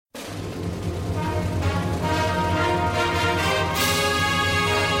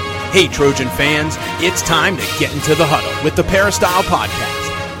Hey, Trojan fans, it's time to get into the huddle with the Peristyle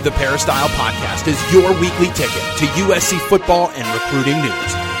Podcast. The Peristyle Podcast is your weekly ticket to USC football and recruiting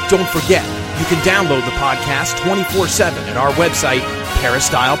news. Don't forget, you can download the podcast 24/7 at our website,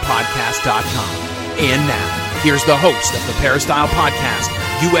 peristylepodcast.com. And now, here's the host of the Peristyle Podcast,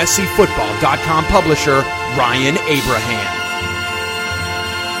 USCFootball.com publisher, Ryan Abraham.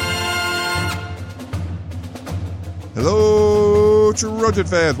 Hello, Trojan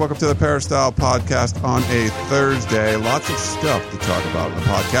fans. Welcome to the Peristyle Podcast on a Thursday. Lots of stuff to talk about on the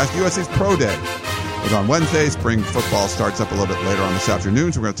podcast. USC's Pro Day was on Wednesday. Spring football starts up a little bit later on this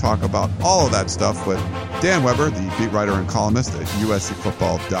afternoon, so we're going to talk about all of that stuff with Dan Weber, the beat writer and columnist at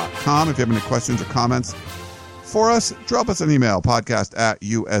USCFootball.com. If you have any questions or comments for us, drop us an email. Podcast at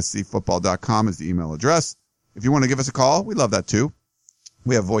USCFootball.com is the email address. If you want to give us a call, we love that too.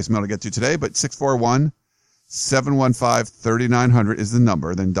 We have voicemail to get to today, but 641-715-3900 is the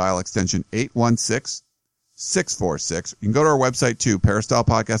number. Then dial extension 816-646. You can go to our website too,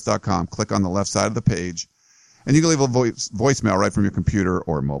 peristylepodcast.com. Click on the left side of the page, and you can leave a voicemail right from your computer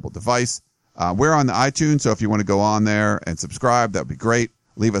or mobile device. We're on the iTunes, so if you want to go on there and subscribe, that would be great.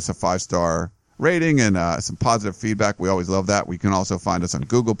 Leave us a 5-star rating and some positive feedback. We always love that. We can also find us on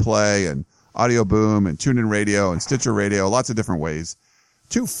Google Play and Audio Boom and TuneIn Radio and Stitcher Radio, lots of different ways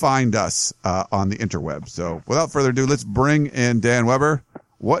to find us on the interweb. So without further ado, let's bring in Dan Weber.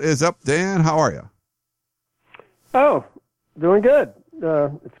 What is up, Dan? How are you? Oh, doing good.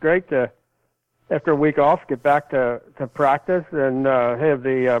 It's great to, after a week off, get back to practice and have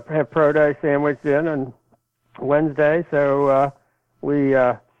Pro Day sandwiched in on Wednesday. So we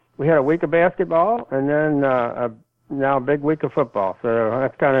had a week of basketball and then now a big week of football. So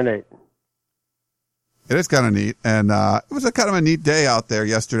that's kind of neat. It is kind of neat, and it was a kind of a neat day out there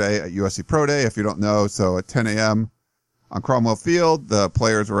yesterday at USC Pro Day, if you don't know. So at 10 a.m. on Cromwell Field, the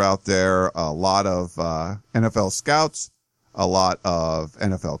players were out there, a lot of NFL scouts, a lot of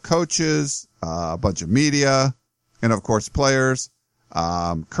NFL coaches, a bunch of media, and, of course, players.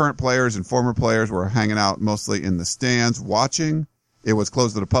 Current players and former players were hanging out mostly in the stands watching. It was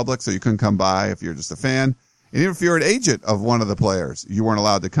closed to the public, so you couldn't come by if you're just a fan. And even if you're an agent of one of the players, you weren't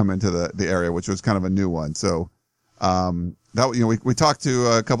allowed to come into the area, which was kind of a new one. So, we talked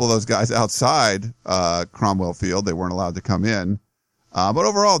to a couple of those guys outside, Cromwell Field. They weren't allowed to come in. But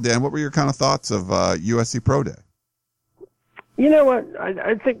overall, Dan, what were your kind of thoughts of, USC Pro Day? You know what?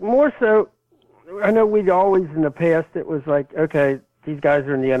 I think more so, I know we'd always in the past, it was like, okay, these guys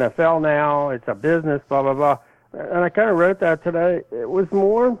are in the NFL now. It's a business, blah, blah, blah. And I kind of wrote that today. It was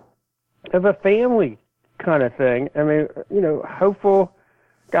more of a family kind of thing. I mean, hopeful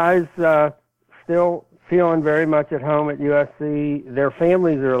guys still feeling very much at home at USC. Their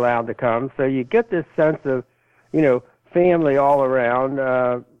families are allowed to come, so you get this sense of, family all around.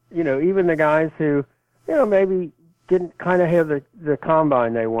 Even the guys who, maybe didn't kind of have the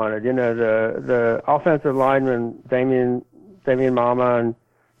combine they wanted. The offensive lineman Damian Mama and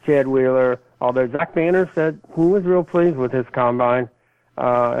Chad Wheeler. Although Zach Banner said he was real pleased with his combine,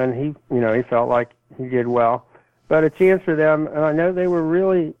 and he felt like he did well. But a chance for them, and I know they were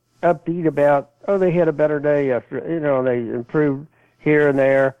really upbeat about, they had a better day yesterday. They improved here and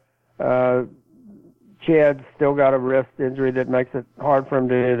there. Chad still got a wrist injury that makes it hard for him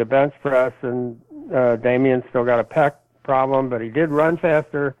to do the bench press, and Damian still got a pec problem, but he did run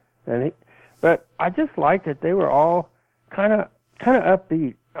faster. But I just liked it. They were all kind of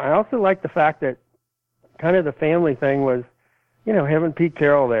upbeat. I also liked the fact that kind of the family thing was, having Pete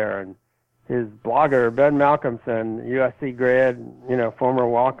Carroll there and his blogger, Ben Malcolmson, USC grad, former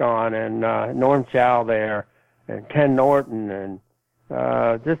walk-on, and Norm Chow there, and Ken Norton, and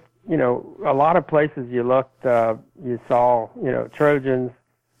just, a lot of places you looked, you saw, Trojans,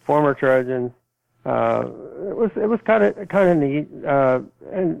 former Trojans. It was kind of neat. And,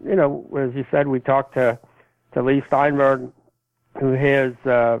 as you said, we talked to Lee Steinberg, who has,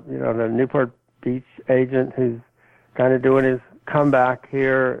 the Newport Beach agent who's kind of doing his comeback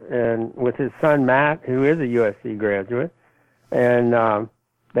here, and with his son Matt, who is a USC graduate, and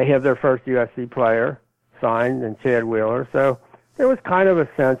they have their first USC player signed, and Chad Wheeler. So there was kind of a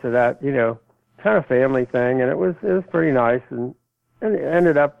sense of that, kind of family thing, and it was pretty nice, and it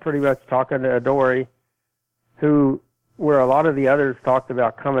ended up pretty much talking to Adoree, where a lot of the others talked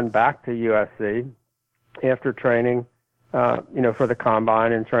about coming back to USC after training, for the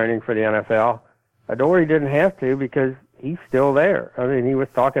combine and training for the NFL. Adoree didn't have to because he's still there. I mean, he was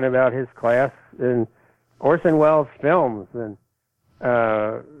talking about his class in Orson Welles films and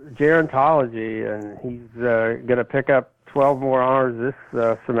gerontology, and he's going to pick up 12 more honors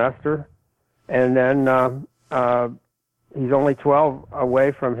this semester. And then, he's only 12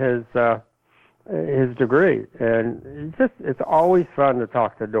 away from his degree, and it's always fun to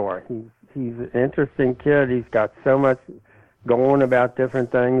talk to Dory. He's an interesting kid. He's got so much going about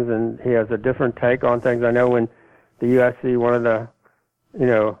different things, and he has a different take on things. I know when the USC, one of the,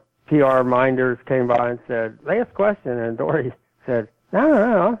 PR minders came by and said, last question, and Dory said,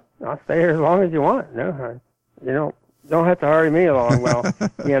 no, I'll stay here as long as you want. No, you don't have to hurry me along. Well,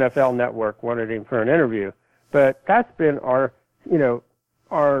 the NFL Network wanted him for an interview, but that's been our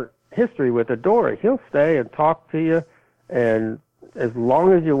history with Dory. He'll stay and talk to you, and as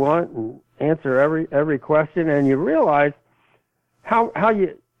long as you want, and answer every question, and you realize how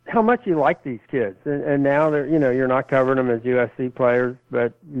much you like these kids, and now they're you're not covering them as USC players,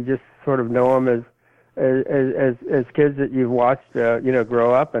 but you just sort of know them as kids that you've watched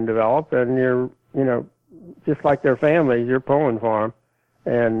grow up and develop, and you're just like their families, you're pulling for them,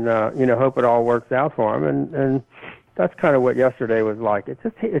 and hope it all works out for them, and that's kind of what yesterday was like.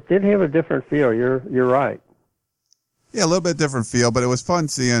 It did have a different feel. You're right. Yeah, a little bit different feel, but it was fun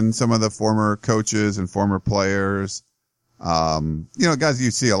seeing some of the former coaches and former players. Guys you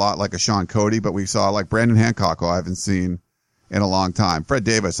see a lot, like a Sean Cody, but we saw like Brandon Hancock, who I haven't seen in a long time. Fred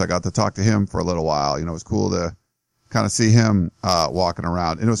Davis, I got to talk to him for a little while. It was cool to kind of see him walking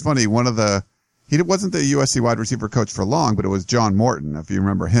around. And it was funny, he wasn't the USC wide receiver coach for long, but it was John Morton, if you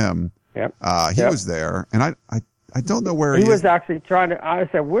remember him. Yep. He was there, and I don't know where he was actually I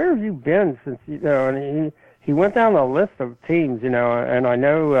said, where have you been since, and he went down a list of teams, and I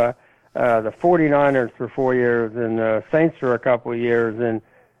know the 49ers for 4 years and the Saints for a couple of years,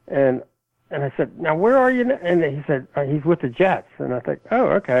 and I said, now where are you now? And he said, he's with the Jets. And I thought, oh,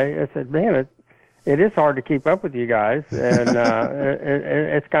 okay. I said, man, it is hard to keep up with you guys, and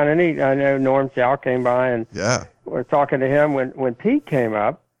it's kind of neat. I know Norm Chow came by, and we're talking to him when Pete came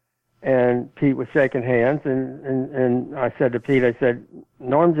up, and Pete was shaking hands, and I said to Pete, I said,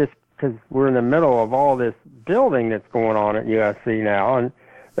 Norm, just because we're in the middle of all this building that's going on at USC now, and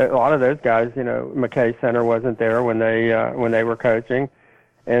a lot of those guys, McKay Center wasn't there when they were coaching,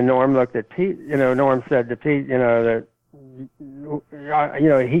 and Norm looked at Pete. Norm said to Pete, that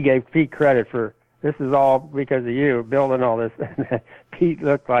he gave Pete credit for this is all because of you building all this. And Pete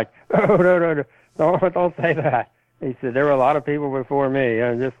looked like, oh no, don't say that. He said there were a lot of people before me,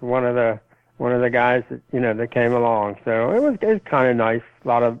 and just one of the guys that that came along. So it was kind of nice, a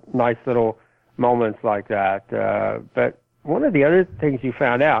lot of nice little moments like that. But one of the other things you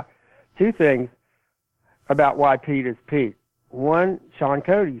found out, two things about why Pete is Pete. One, Sean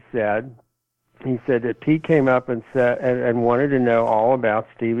Cody said that Pete came up and said and wanted to know all about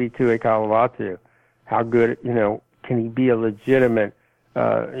Stevie Tuikalavatu. How good, can he be a legitimate,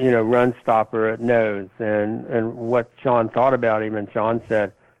 run stopper at nose, and what Sean thought about him. And Sean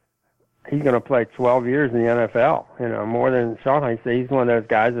said he's going to play 12 years in the NFL. More than Sean. I say he's one of those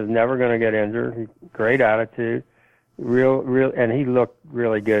guys that's never going to get injured. He's great attitude. Real, and he looked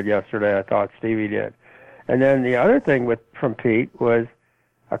really good yesterday. I thought Stevie did. And then the other thing from Pete was,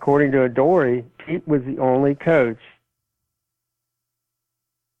 according to Dory, Pete was the only coach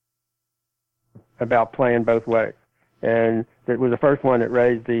about playing both ways, and that was the first one that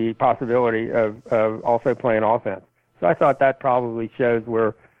raised the possibility of also playing offense. So I thought that probably shows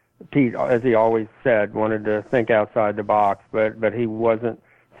where Pete, as he always said, wanted to think outside the box, but he wasn't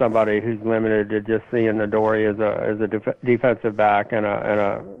somebody who's limited to just seeing the Dory as a defensive back and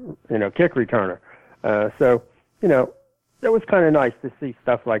a kick returner. So it was kind of nice to see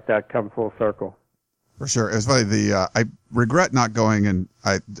stuff like that come full circle. For sure. It was funny. I regret not going, and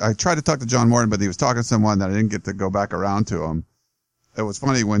I tried to talk to John Morton, but he was talking to someone that I didn't get to go back around to him. It was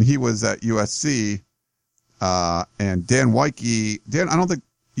funny when he was at USC, and Dan Weike. Dan, I don't think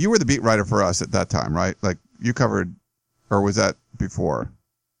you were the beat writer for us at that time, right? Like you covered, or was that before?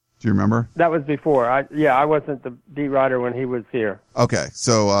 Do you remember? That was before. I wasn't the beat writer when he was here. Okay,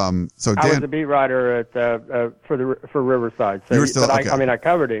 so Dan, I was the beat writer at for Riverside. So you were still, but okay. I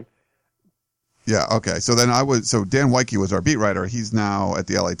covered him. Yeah. Okay. So then Dan Weike was our beat writer. He's now at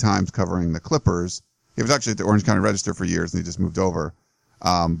the LA Times covering the Clippers. He was actually at the Orange County Register for years, and he just moved over.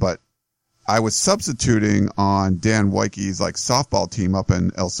 But I was substituting on Dan Weike's softball team up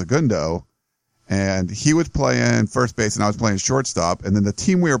in El Segundo. And he was playing first base and I was playing shortstop. And then the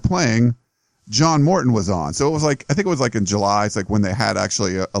team we were playing, John Morton was on. So it was I think it was in July. It's when they had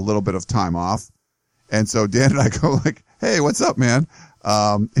actually a little bit of time off. And so Dan and I go hey, what's up, man?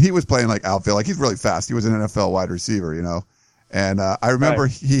 He was playing outfield. He's really fast. He was an NFL wide receiver, And I remember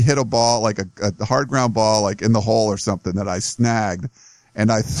he hit a ball, a hard ground ball, in the hole or something that I snagged.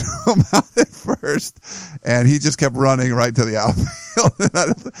 and I threw him out at first, and he just kept running right to the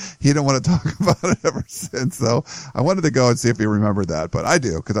outfield. He didn't want to talk about it ever since. So I wanted to go and see if he remembered that, but I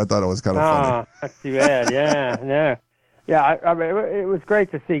do, because I thought it was kind of funny. That's too bad. Yeah. I mean, it was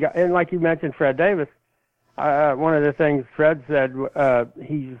great to see. And like you mentioned, Fred Davis, one of the things Fred said,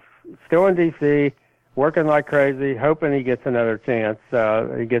 he's still in D.C., working like crazy, hoping he gets another chance.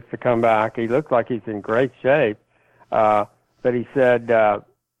 He gets to come back. He looks like he's in great shape. But he said,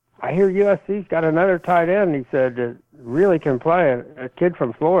 I hear USC's got another tight end. He said, that really can play, a kid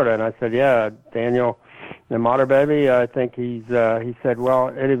from Florida. And I said, yeah, Daniel, the Mater baby. I think he said, well,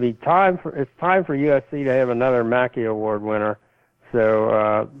 it's time for USC to have another Mackey Award winner.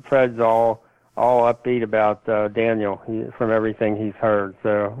 So Fred's all upbeat about Daniel from everything he's heard.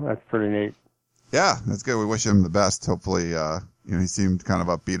 So that's pretty neat. Yeah, that's good. We wish him the best. Hopefully, he seemed kind of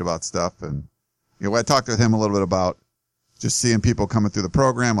upbeat about stuff. And, I talked with him a little bit about just seeing people coming through the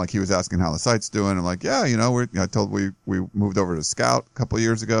program. Like, he was asking how the site's doing. I'm like, yeah, I told we moved over to Scout a couple of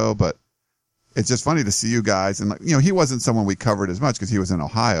years ago, but it's just funny to see you guys. And, he wasn't someone we covered as much because he was in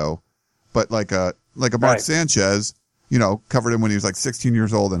Ohio, but like a Mark Right. Sanchez, covered him when he was like 16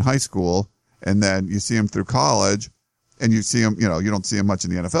 years old in high school. And then you see him through college. And you see him, you don't see him much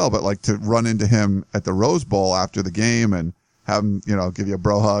in the NFL, but like to run into him at the Rose Bowl after the game and have him, give you a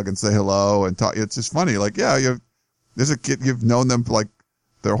bro hug and say hello and talk. It's just funny. Like, yeah, there's a kid, you've known them for like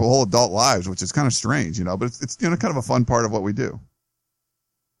their whole adult lives, which is kind of strange, but it's kind of a fun part of what we do.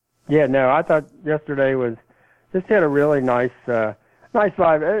 Yeah, no, I thought yesterday just had a really nice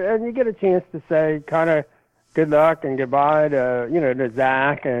vibe. And you get a chance to say kind of good luck and goodbye to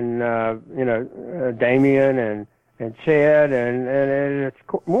Zach and, Damian and Chad, and it's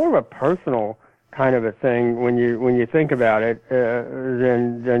more of a personal kind of a thing when you think about it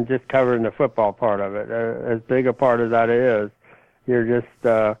than just covering the football part of it. As big a part of that is, you're just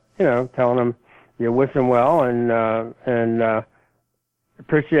telling them you wish them well and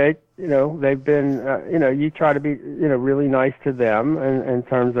appreciate they've been you try to be really nice to them in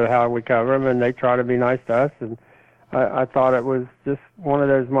terms of how we cover them, and they try to be nice to us. And I thought it was just one of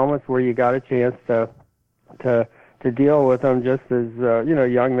those moments where you got a chance to deal with them just as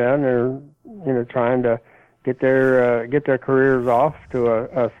young men are trying to get their careers off to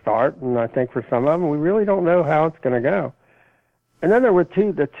a start. And I think for some of them, we really don't know how it's going to go. And then there were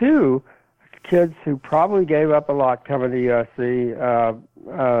the two kids who probably gave up a lot coming to USC,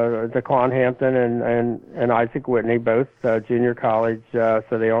 DeQuan Hampton and Isaac Whitney, both junior college. So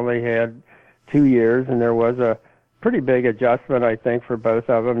they only had 2 years, and there was a pretty big adjustment, I think, for both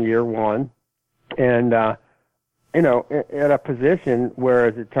of them year one. And at a position where,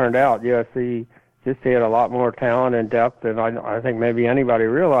 as it turned out, USC just had a lot more talent and depth than I think maybe anybody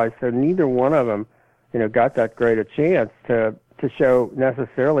realized. So neither one of them, got that great a chance to show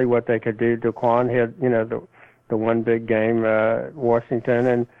necessarily what they could do. DeQuan had, the one big game, Washington,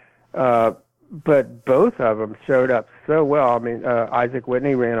 and but both of them showed up so well. I mean, Isaac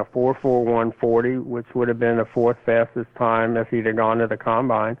Whitney ran a 4.4140, which would have been the fourth fastest time if he'd have gone to the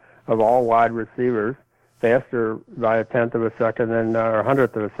combine of all wide receivers. Faster by a tenth of a second than, or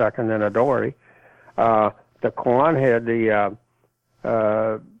 100th of a second than Adoree. DeQuan had the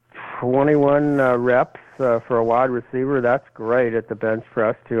 21 reps for a wide receiver. That's great at the bench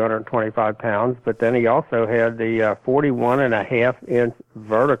press, 225 pounds. But then he also had the 41.5-inch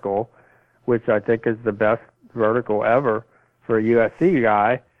vertical, which I think is the best vertical ever for a USC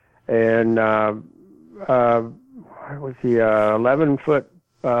guy. And what was he? 11-foot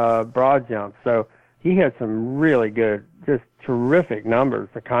broad jump. So he had some really good, just terrific numbers,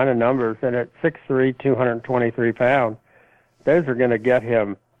 the kind of numbers. And at 6'3", 223 pounds, those are going to get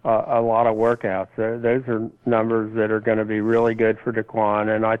him a lot of workouts. Those are numbers that are going to be really good for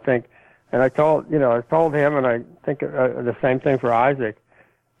DeQuan. And I think, and I told him, and I think the same thing for Isaac,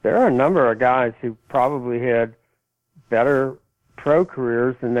 there are a number of guys who probably had better pro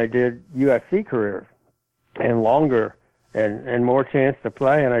careers than they did USC careers, and longer and more chance to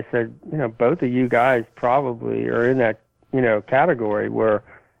play. And I said, both of you guys probably are in that, category where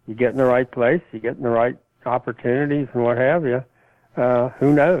you get in the right place, you get in the right opportunities and what have you.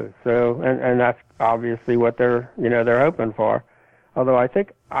 Who knows? So, and that's obviously what they're hoping for. Although I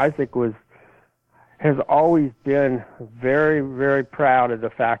think Isaac has always been very, very proud of the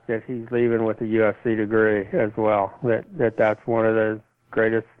fact that he's leaving with a USC degree as well. That's one of those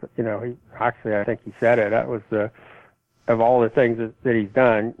greatest, I think he said it. That was of all the things that he's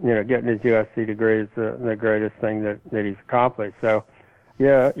done, getting his USC degree is the greatest thing that he's accomplished. So,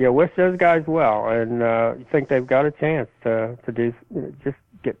 yeah, wish those guys well, and you think they've got a chance to do just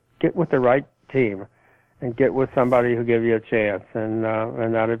get with the right team, and get with somebody who give you a chance, and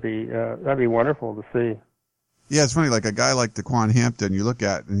that'd be wonderful to see. Yeah, it's funny. Like a guy like DeQuan Hampton, you look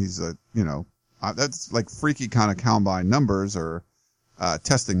at, and he's that's like freaky kind of combine numbers or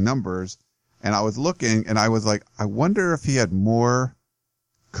testing numbers. And I was looking, and I was like, I wonder if he had more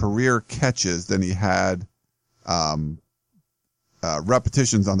career catches than he had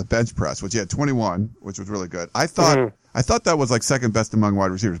repetitions on the bench press, which he had 21, which was really good. I thought that was like second best among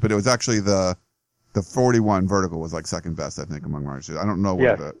wide receivers, but it was actually the 41 vertical was like second best, I think, among wide receivers. I don't know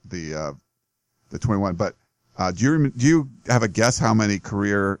where the 21, but do you have a guess how many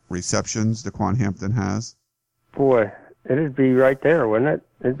career receptions DeQuan Hampton has? Boy, it'd be right there, wouldn't it?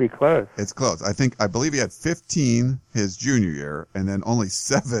 It'd be close. It's close. I believe he had 15 his junior year, and then only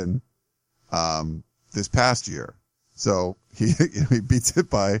 7 this past year. So he beats it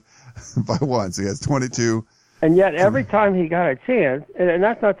by 1. So he has 22. And yet every time he got a chance, and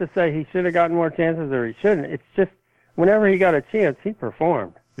that's not to say he should have gotten more chances or he shouldn't. It's just whenever he got a chance, he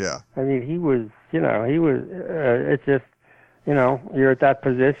performed. Yeah. I mean, he was. It's just, you're at that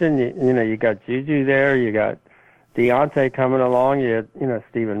position. You got Juju there. You got Deontay coming along. You have,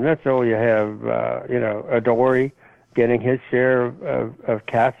 Stephen Mitchell. You have, Adoree getting his share of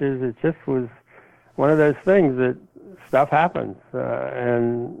catches. It just was one of those things that stuff happens,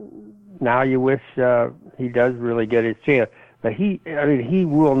 and now you wish he does really get his chance. But he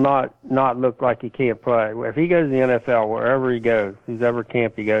will not look like he can't play. If he goes to the NFL, wherever he goes, whoever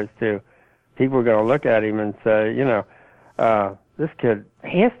camp he goes to, people are going to look at him and say, this kid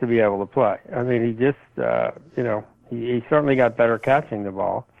has to be able to play. I mean, he just, he certainly got better catching the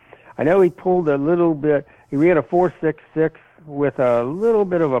ball. I know he pulled a little bit. He ran a 4.66 with a little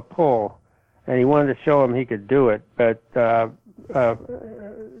bit of a pull, and he wanted to show him he could do it. But I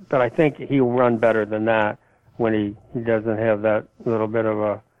think he'll run better than that when he doesn't have that little bit of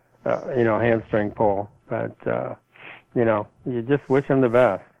a, hamstring pull. But, you just wish him the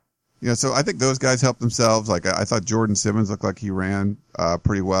best. Yeah, so I think those guys helped themselves. Like I thought Jordan Simmons looked like he ran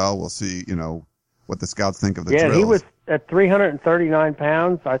pretty well. We'll see, what the scouts think of the drills. Yeah, he was at 339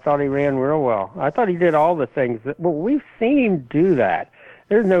 pounds. I thought he ran real well. I thought he did all the things. We've seen him do that.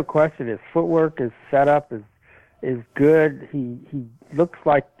 There's no question. His footwork, his setup is good. He looks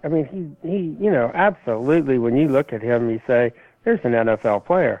like, he absolutely, when you look at him, you say, there's an NFL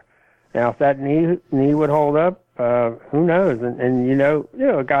player. Now, if that knee would hold up, who knows? And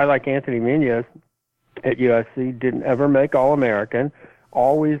a guy like Anthony Munoz at USC didn't ever make All-American,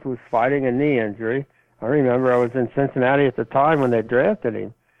 always was fighting a knee injury. I remember I was in Cincinnati at the time when they drafted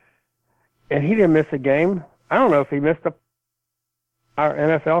him, and he didn't miss a game. I don't know if he missed our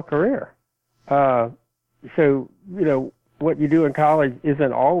NFL career. So, what you do in college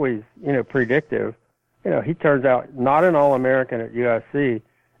isn't always, predictive. He turns out not an All-American at USC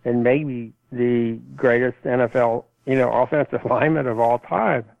and maybe the greatest NFL, offensive lineman of all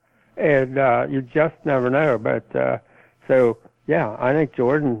time. And you just never know. But I think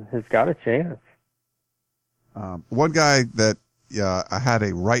Jordan has got a chance. One guy that had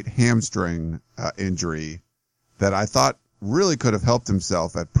a right hamstring injury that I thought really could have helped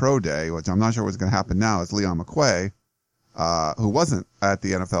himself at Pro Day, which I'm not sure what's going to happen now, is Leon McQuay, who wasn't at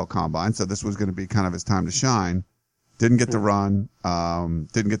the NFL Combine, so this was going to be kind of his time to shine. Didn't get to run,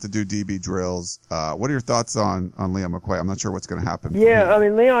 didn't get to do DB drills. What are your thoughts on Leon McQuay? I'm not sure what's going to happen. Yeah,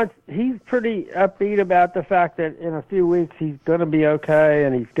 Leon, he's pretty upbeat about the fact that in a few weeks he's going to be okay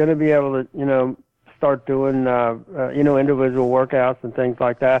and he's going to be able to, start doing, individual workouts and things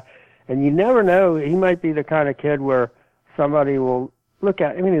like that. And you never know, he might be the kind of kid where somebody will look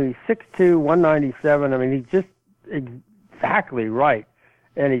at, he's 6'2", 197. He's just exactly right.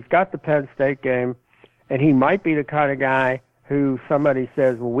 And he's got the Penn State game. And he might be the kind of guy who somebody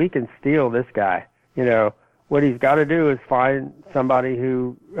says, well, we can steal this guy. What he's got to do is find somebody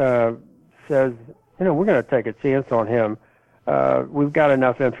who says, we're going to take a chance on him. We've got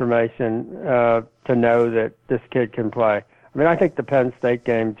enough information to know that this kid can play. I think the Penn State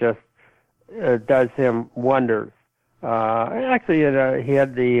game just does him wonders. Actually, he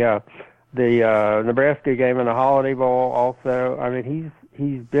had the Nebraska game in the Holiday Bowl also.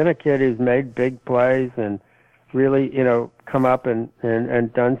 He's been a kid who's made big plays and really, come up and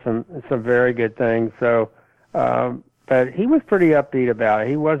done some very good things. So, but he was pretty upbeat about it.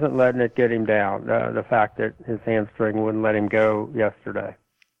 He wasn't letting it get him down, the fact that his hamstring wouldn't let him go yesterday.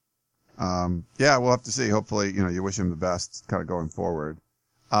 We'll have to see. Hopefully, you wish him the best kind of going forward.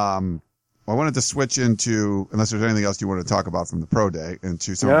 I wanted to switch into, unless there's anything else you want to talk about from the Pro Day,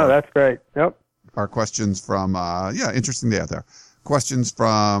 into some that's great. Yep. Our questions from, interesting day out there. Questions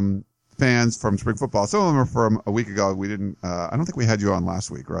from fans from spring football. Some of them are from a week ago. We didn't, I don't think we had you on last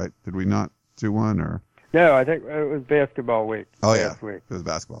week, right? Did we not do one or? No, I think it was basketball week. Oh yeah, last week. It was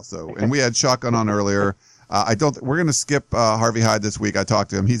basketball. So, and we had Shotgun on earlier. We're going to skip Harvey Hyde this week. I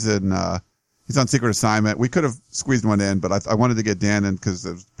talked to him. He's on secret assignment. We could have squeezed one in, but I wanted to get Dan in because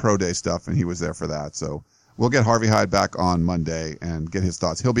of pro day stuff, and he was there for that. So we'll get Harvey Hyde back on Monday and get his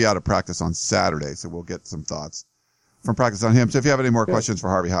thoughts. He'll be out of practice on Saturday, so we'll get some thoughts from practice on him. So if you have any more questions for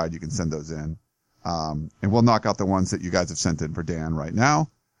Harvey Hyde, you can send those in. And we'll knock out the ones that you guys have sent in for Dan right now.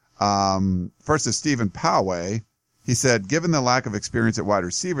 First is Stephen Poway. He said, given the lack of experience at wide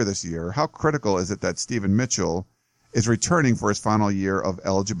receiver this year, how critical is it that Stephen Mitchell is returning for his final year of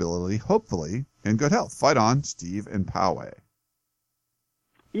eligibility, hopefully in good health? Fight on, Steve and Poway.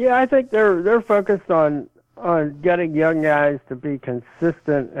 Yeah, I think they're focused on getting young guys to be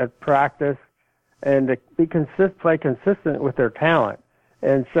consistent at practice and to be play consistent with their talent.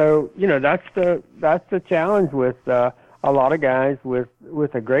 And so, that's the challenge with a lot of guys with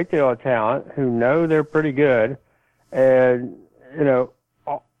a great deal of talent who know they're pretty good and,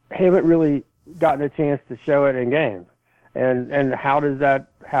 haven't really gotten a chance to show it in games. And how does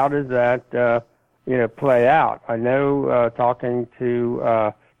that play out? I know, talking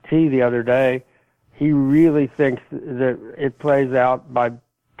to, T the other day, he really thinks that it plays out by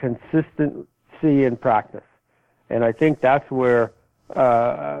consistency in practice. And I think that's where,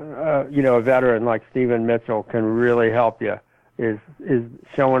 a veteran like Stephen Mitchell can really help you is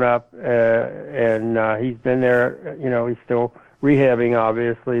showing up, and he's been there, he's still rehabbing,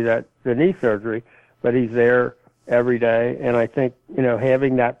 obviously, the knee surgery, but he's there every day. And I think,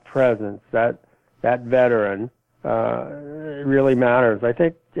 having that presence, that veteran, really matters. I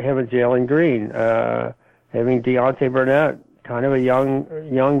think having Jalen Green, having Deontay Burnett, kind of a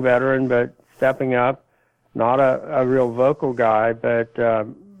young veteran, but stepping up, not a real vocal guy, but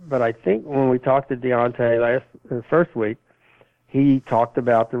I think when we talked to Deontay first week, he talked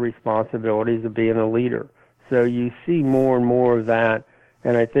about the responsibilities of being a leader. So you see more and more of that,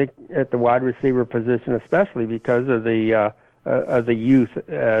 and I think at the wide receiver position, especially because of the youth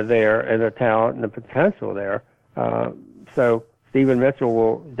there and the talent and the potential there. So Stephen Mitchell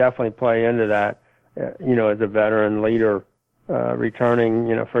will definitely play into that, as a veteran leader,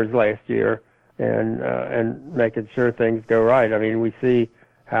 returning, for his last year and making sure things go right. I mean, we see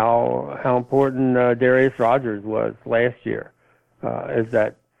how important Darius Rogers was last year as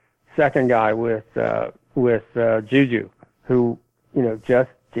that second guy with Juju, who just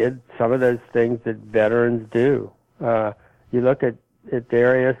did some of those things that veterans do. You look at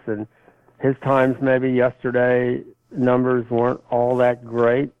Darius and his times maybe yesterday, numbers weren't all that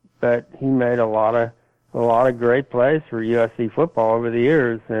great, but he made a lot of great plays for USC football over the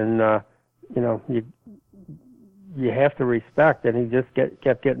years, and you have to respect, and he just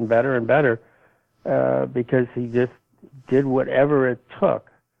kept getting better and better because he just did whatever it took.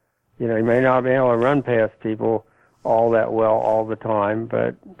 He may not be able to run past people all that well all the time,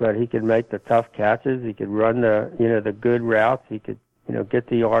 but he could make the tough catches. He could run the good routes. He could get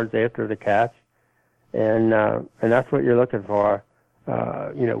the yards after the catch, and that's what you're looking for,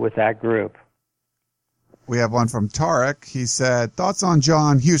 with that group. We have one from Tarek. He said, thoughts on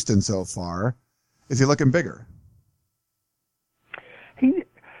John Houston so far? Is he looking bigger?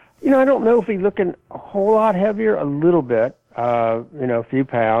 I don't know if he's looking a whole lot heavier, a little bit, a few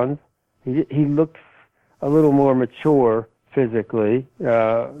pounds. He looks a little more mature physically,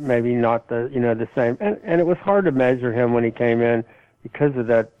 maybe not the same. And it was hard to measure him when he came in because of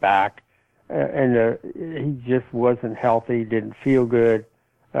that back, and he just wasn't healthy, didn't feel good,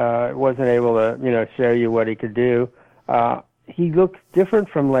 wasn't able to, show you what he could do. He looks different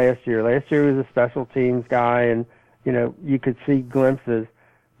from last year. Last year he was a special teams guy, and, you could see glimpses.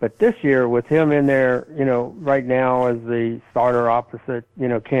 But this year, with him in there, right now as the starter opposite,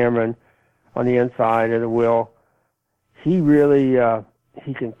 Cameron on the inside of the wheel, he really,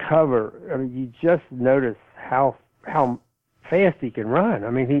 he can cover. I mean, you just notice how fast he can run. I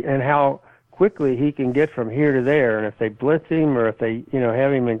mean, and how quickly he can get from here to there. And if they blitz him or if they,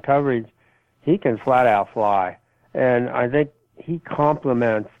 have him in coverage, he can flat out fly. And I think he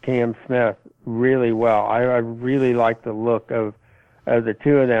complements Cam Smith really well. I really like the look of the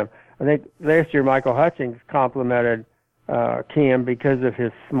two of them. I think last year Michael Hutchings complimented Cam because of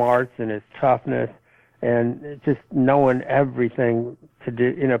his smarts and his toughness and just knowing everything to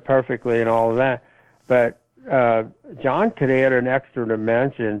do, perfectly and all of that. But John could add an extra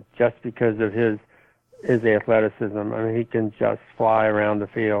dimension just because of his athleticism. I mean, he can just fly around the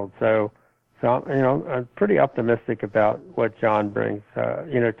field. So I'm pretty optimistic about what John brings,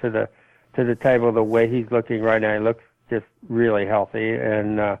 to the table. The way he's looking right now, he looks just really healthy,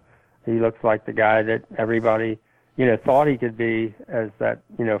 and he looks like the guy that everybody, thought he could be as that,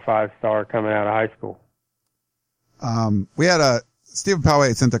 5-star coming out of high school. We had Stephen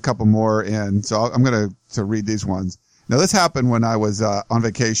Poway sent a couple more in, so I'm going to read these ones. Now, this happened when I was on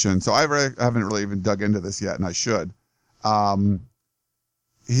vacation, so I haven't really even dug into this yet, and I should.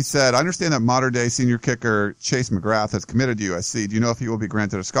 He said, I understand that modern-day senior kicker Chase McGrath has committed to USC. Do you know if he will be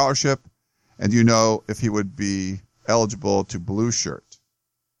granted a scholarship? And do you know if he would be eligible to blue shirt?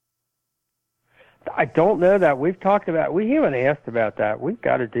 I don't know that. We haven't asked about that. We've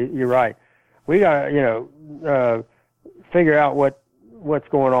got to do, you're right. We got to, figure out what's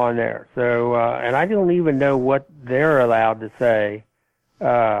going on there. So, and I don't even know what they're allowed to say,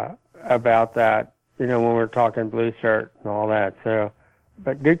 about that, when we're talking blue shirt and all that. So,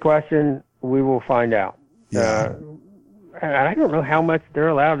 but good question. We will find out. Yeah. And I don't know how much they're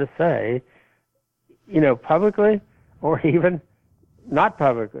allowed to say, publicly or even not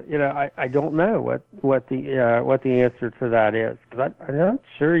publicly. I don't know what the answer to that is, because I'm not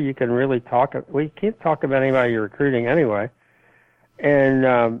sure you can really talk. We can't talk about anybody you're recruiting anyway. And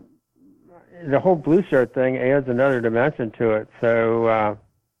the whole blue shirt thing adds another dimension to it. So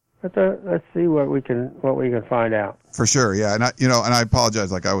let's see what we can find out. For sure, yeah. And I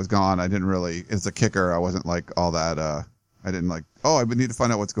apologize. Like, I was gone. I didn't really, as a kicker, I wasn't like all that. I didn't like. I would need to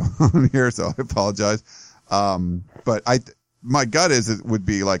find out what's going on here. So I apologize. But my gut is it would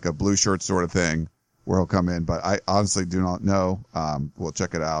be like a blue shirt sort of thing where he'll come in, but I honestly do not know. We'll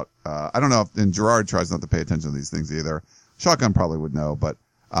check it out. I don't know and Gerard tries not to pay attention to these things either. Shotgun probably would know, but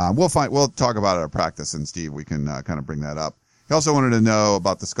we'll talk about it at practice, and Steve, we can kind of bring that up. He also wanted to know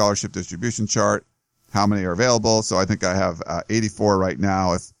about the scholarship distribution chart, how many are available. So I think I have 84 right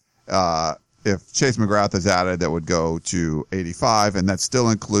now. If Chase McGrath is added, that would go to 85, and that still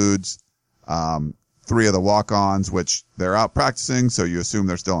includes 3 of the walk-ons, which they're out practicing, so you assume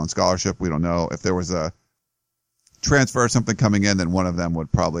they're still on scholarship. We don't know. If there was a transfer or something coming in, then one of them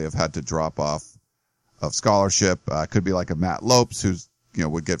would probably have had to drop off of scholarship. Could be like a Matt Lopes, who's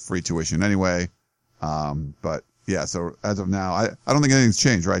would get free tuition anyway. But yeah, so as of now, I don't think anything's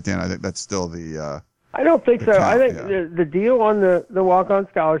changed, right, Dan? I think that's still the. I don't think so. Count, I think the deal on the walk-on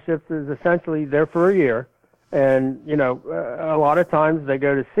scholarships is essentially they're for a year. And, a lot of times they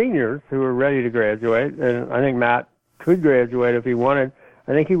go to seniors who are ready to graduate. And I think Matt could graduate if he wanted.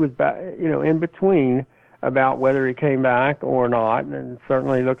 I think he was, in between about whether he came back or not. And it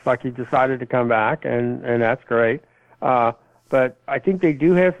certainly looks like he decided to come back, and that's great. But I think they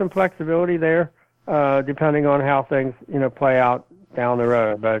do have some flexibility there, depending on how things, play out down the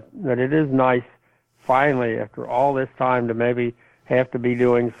road. But it is nice, finally, after all this time, to maybe have to be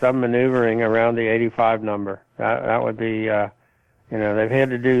doing some maneuvering around the 85 number. That would be, they've had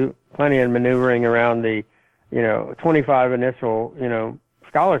to do plenty of maneuvering around the, 25 initial,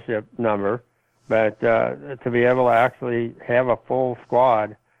 scholarship number, but to be able to actually have a full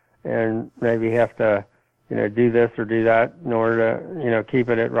squad and maybe have to, do this or do that in order to, keep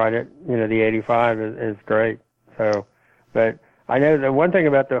it right at, the 85 is great. So, but I know the one thing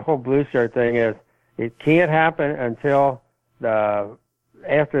about the whole blue shirt thing is it can't happen until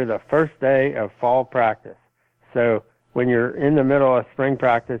after the first day of fall practice. So when you're in the middle of spring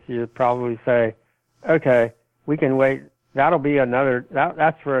practice, you'd probably say, okay, we can wait. That'll be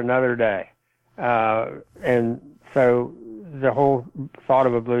that's for another day. And so the whole thought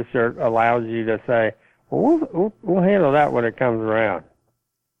of a blue shirt allows you to say, well, we'll handle that when it comes around.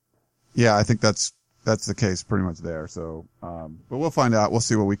 Yeah, I think that's the case pretty much there. So, but we'll find out. We'll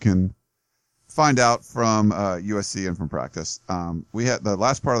see what we can find out from USC and from practice. We had the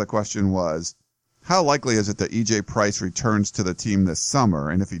last part of the question was, how likely is it that EJ Price returns to the team this summer?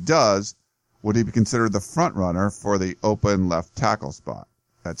 And if he does, would he be considered the front runner for the open left tackle spot?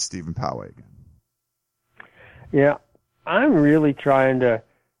 That's Stephen Poway again. Yeah, I'm really trying to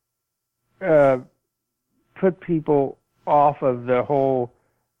put people off of the whole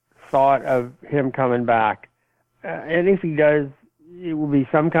thought of him coming back. And if he does, it will be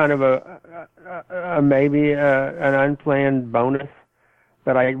some kind of a maybe an unplanned bonus.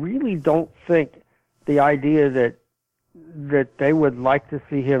 But I really don't think the idea that they would like to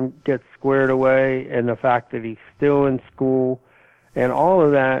see him get squared away, and the fact that he's still in school and all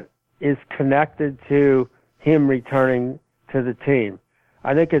of that is connected to him returning to the team.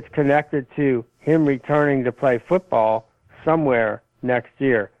 I think it's connected to him returning to play football somewhere next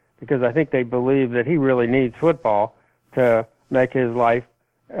year, because I think they believe that he really needs football to make his life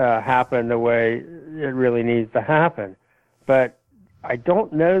happen the way it really needs to happen. But I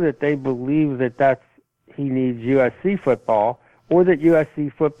don't know that they believe that he needs USC football, or that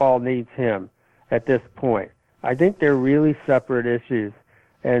USC football needs him at this point. I think they're really separate issues.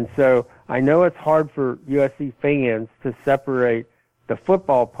 And so I know it's hard for USC fans to separate the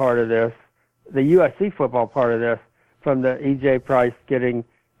football part of this, the USC football part of this, from the E.J. Price getting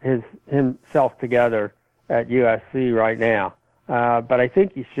himself together at USC right now. But I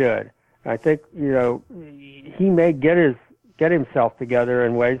think he should. I think, he may get himself together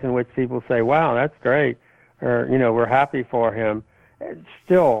in ways in which people say, wow, that's great, or, we're happy for him. And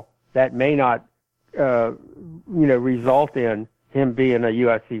still, that may not, result in him being a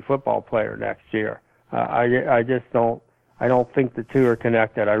USC football player next year. I don't think the two are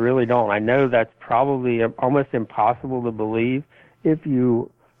connected. I really don't. I know that's probably almost impossible to believe if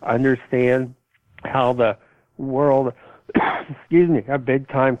you understand how the world, of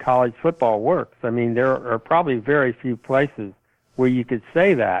big-time college football works. I mean, there are probably very few places where you could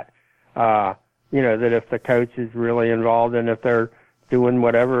say that, that if the coach is really involved and if they're doing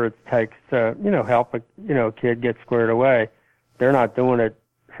whatever it takes to, help a kid get squared away, they're not doing it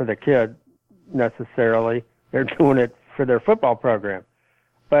for the kid necessarily. They're doing it for their football program.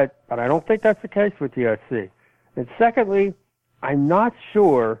 But I don't think that's the case with USC. And secondly, I'm not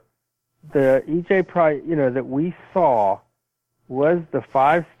sure the E.J. Price, that we saw was the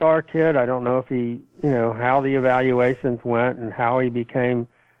 5-star kid. I don't know if he, how the evaluations went and how he became,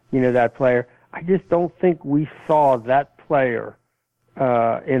 that player. I just don't think we saw that player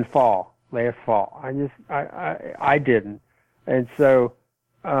last fall. I didn't. And so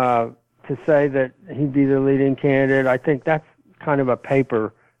to say that he'd be the leading candidate, I think that's kind of a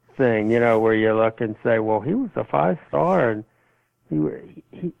paper thing, where you look and say, well, he was a 5-star, and he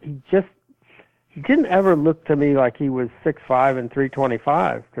didn't ever look to me like he was 6'5" and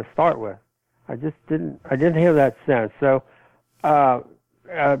 325 to start with. I didn't have that sense. So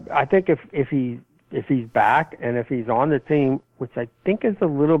I think if he's back and if he's on the team, which I think is a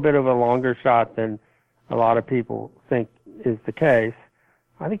little bit of a longer shot than a lot of people think is the case,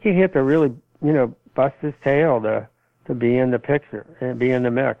 I think he have to really, bust his tail to be in the picture and be in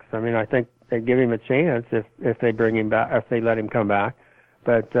the mix. I mean, I think they give him a chance if they bring him back, if they let him come back.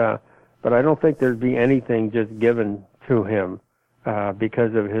 But I don't think there'd be anything just given to him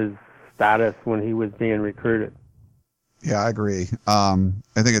because of his status when he was being recruited. Yeah, I agree. I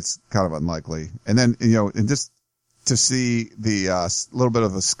think it's kind of unlikely. And then, and just to see the little bit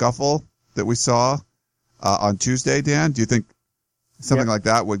of a scuffle that we saw on Tuesday, Dan, do you think something like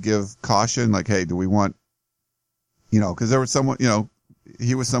that would give caution? Like, hey, do we want, because there was someone,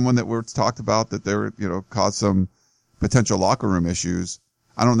 he was someone that we're talked about that there, caused some potential locker room issues.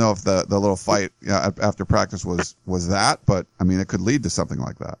 I don't know if the little fight after practice was that, but I mean, it could lead to something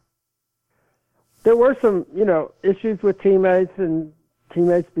like that. There were some, issues with teammates and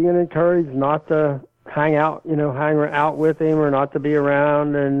teammates being encouraged not to hang out with him or not to be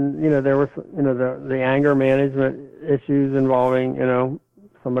around. And, there was, the anger management issues involving,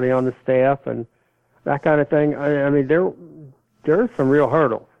 somebody on the staff and that kind of thing. I mean, there are some real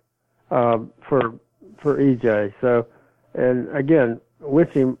hurdles, for EJ. So, and again, wish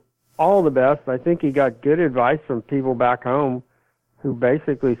him all the best. I think he got good advice from people back home who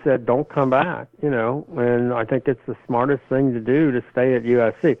basically said, don't come back, and I think it's the smartest thing to do to stay at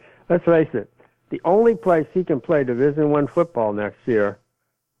USC. Let's face it, the only place he can play Division I football next year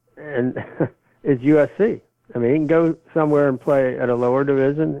and is USC. I mean, he can go somewhere and play at a lower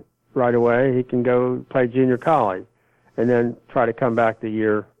division right away. He can go play junior college and then try to come back the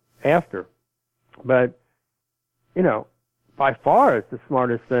year after. But, by far it's the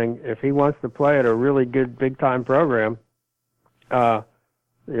smartest thing. If he wants to play at a really good big-time program,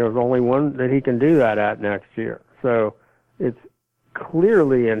 there's only one that he can do that at next year. So it's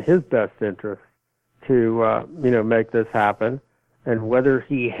clearly in his best interest to, make this happen. And whether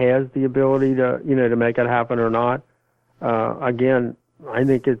he has the ability to, to make it happen or not, again, I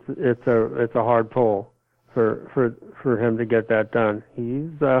think it's a hard pull for him to get that done. He's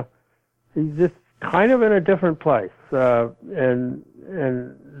just kind of in a different place. And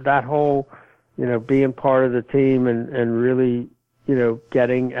that whole, being part of the team and really,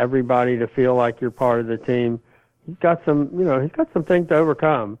 getting everybody to feel like you're part of the team. He's got some things to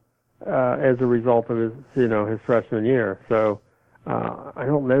overcome, as a result of his freshman year. So, I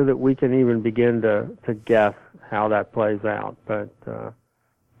don't know that we can even begin to guess how that plays out, but,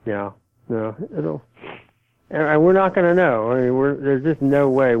 it'll, and we're not going to know. I mean, there's just no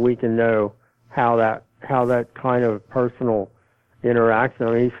way we can know how that kind of personal interaction.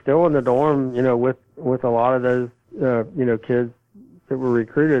 I mean, he's still in the dorm, with a lot of those, kids that were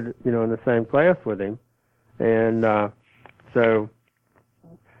recruited, in the same class with him. And, so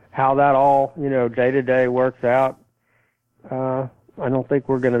how that all, day to day works out, I don't think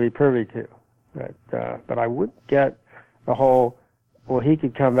we're going to be privy to. But I would get the whole, well, he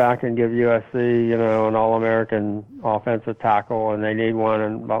could come back and give USC, an All-American offensive tackle, and they need one.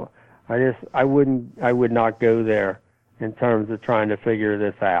 And I would not go there in terms of trying to figure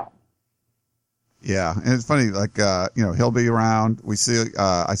this out. Yeah, and it's funny, like, he'll be around. We see,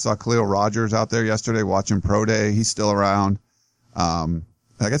 I saw Khalil Rogers out there yesterday watching Pro Day. He's still around.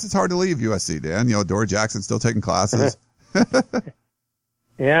 I guess it's hard to leave USC, Dan. Dory Jackson's still taking classes.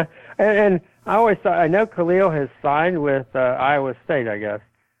 Yeah, and I always thought, I know Khalil has signed with Iowa State, I guess,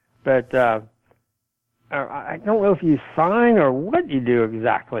 but I don't know if you sign or what you do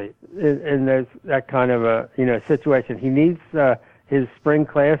exactly in that kind of a situation. He needs his spring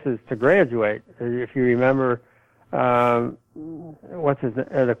classes to graduate. If you remember, what's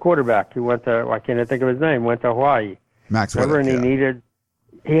the quarterback who went to, I can't think of his name, went to Hawaii. Max Remember, Whittick,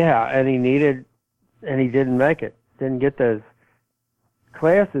 and he didn't make it, didn't get those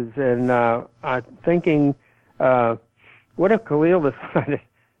classes. And I'm thinking, what if Khalil decided,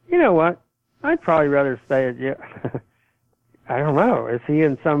 you know what, I'd probably rather stay at, I don't know, is he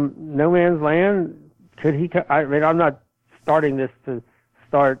in some no man's land? Could he, I'm not starting this to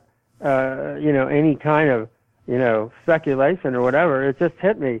start, any kind of, speculation or whatever. It just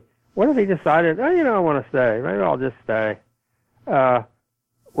hit me. What if he decided, I want to stay. Maybe I'll just stay.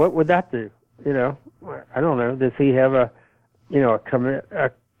 What would that do? I don't know. Does he have a commit?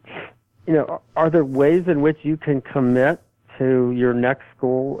 Are there ways in which you can commit to your next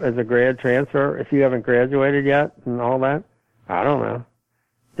school as a grad transfer if you haven't graduated yet and all that? I don't know.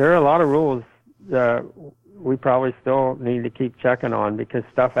 There are a lot of rules we probably still need to keep checking on, because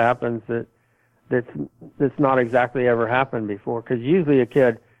stuff happens that's not exactly ever happened before. Because usually a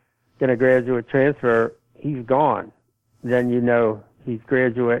kid in a graduate transfer, he's gone. Then he's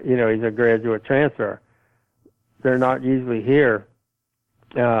graduate. He's a graduate transfer. They're not usually here.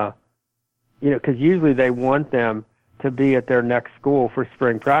 Because usually they want them to be at their next school for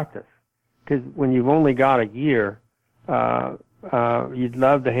spring practice. Because when you've only got a year, you'd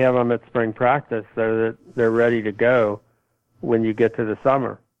love to have them at spring practice so that they're ready to go when you get to the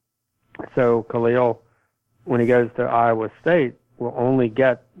summer. So Khalil, when he goes to Iowa State, will only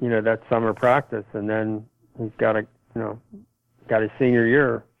get, that summer practice, and then he's got his senior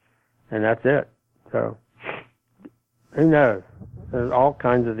year, and that's it. So who knows? There's all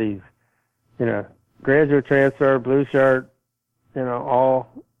kinds of these, graduate transfer, blue shirt, all,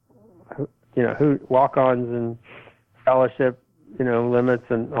 who walk-ons and scholarship, limits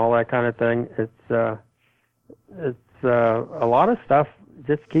and all that kind of thing. It's a lot of stuff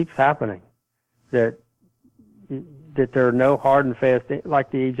just keeps happening that there are no hard and fast,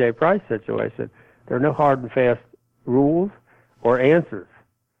 like the E.J. Price situation. There are no hard and fast rules or answers.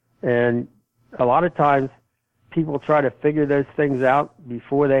 And a lot of times people try to figure those things out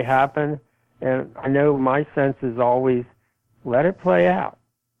before they happen. And I know my sense is always, let it play out.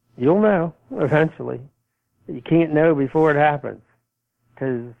 You'll know eventually. You can't know before it happens,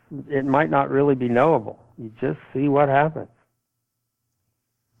 because it might not really be knowable. You just see what happens.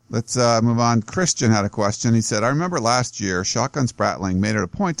 Let's move on. Christian had a question. He said, I remember last year, Shotgun Spratling made it a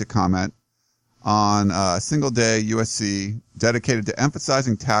point to comment on a single day USC dedicated to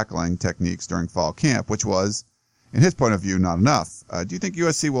emphasizing tackling techniques during fall camp, which was, in his point of view, not enough. Do you think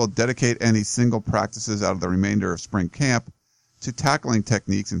USC will dedicate any single practices out of the remainder of spring camp to tackling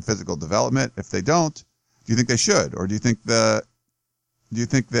techniques and physical development? If they don't, do you think they should? Or do you think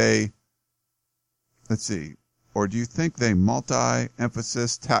they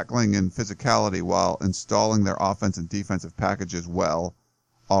multi-emphasis tackling and physicality while installing their offense and defensive packages well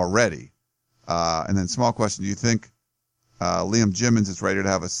already? And then small question, do you think Liam Jimmons is ready to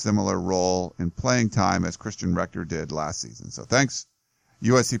have a similar role in playing time as Christian Rector did last season? So thanks,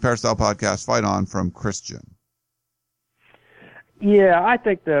 USC Peristyle Podcast, Fight On, from Christian. Yeah, I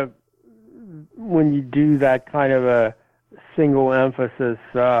think when you do that kind of a single emphasis,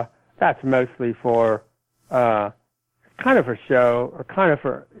 that's mostly for kind of for show, or kind of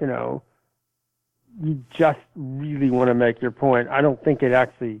for, you just really want to make your point. I don't think it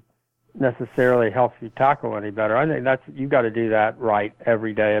actually necessarily helps you tackle any better. I think you've got to do that right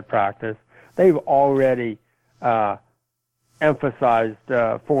every day at practice. They've already emphasized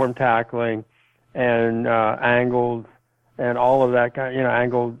form tackling and angles and all of that kind,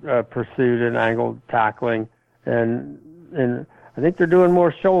 angled pursuit and angled tackling, and I think they're doing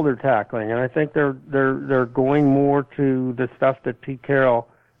more shoulder tackling, and I think they're going more to the stuff that Pete Carroll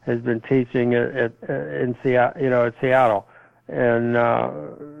has been teaching in Seattle, and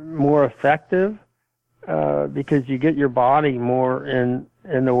more effective because you get your body more in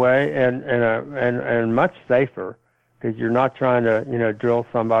the way, and much safer, because you're not trying to drill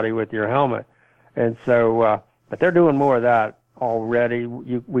somebody with your helmet, and so but they're doing more of that already.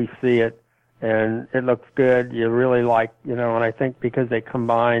 We see it. And it looks good. You really like, and I think because they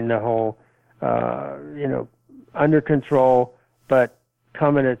combine the whole, under control, but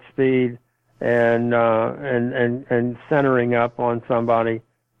coming at speed and centering up on somebody.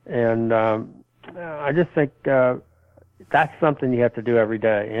 And I just think that's something you have to do every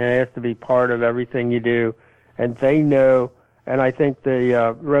day, and it has to be part of everything you do. And they know, and I think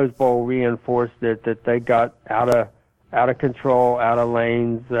the Rose Bowl reinforced it, that they got out of control, out of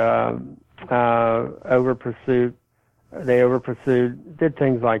lanes, over pursuit. They over pursued, did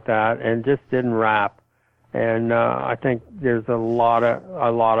things like that, and just didn't wrap. And I think there's a lot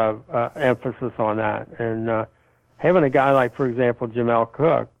of emphasis on that. And having a guy like, for example, Jamel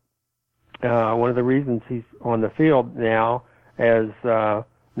Cook, one of the reasons he's on the field now is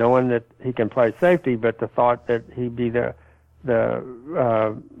knowing that he can play safety, but the thought that he'd be the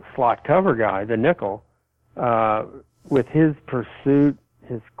slot cover guy, the nickel, with his pursuit,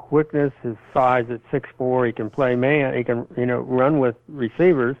 his quickness, his size at 6'4", he can play man, he can run with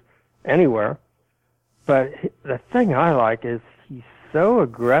receivers anywhere. But the thing I like is he's so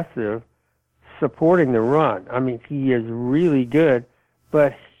aggressive supporting the run. I mean, he is really good,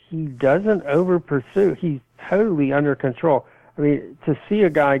 but he doesn't over pursue. He's totally under control. I mean, to see a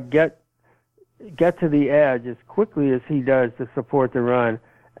guy get to the edge as quickly as he does to support the run,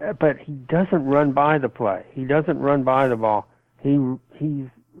 but he doesn't run by the play. He doesn't run by the ball. He's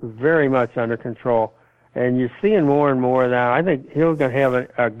very much under control, and you're seeing more and more of that. I think he's going to have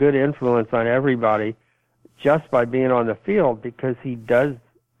a good influence on everybody just by being on the field, because his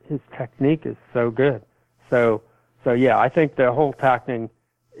technique is so good. So yeah, I think the whole tackling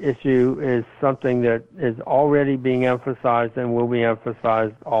issue is something that is already being emphasized and will be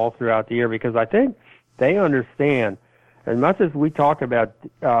emphasized all throughout the year, because I think they understand, as much as we talk about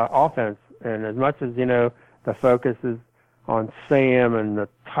offense, and as much as the focus is on Sam and the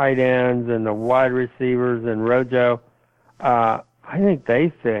tight ends and the wide receivers and Rojo, I think they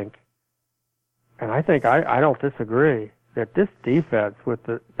think, and I think I don't disagree, that this defense, with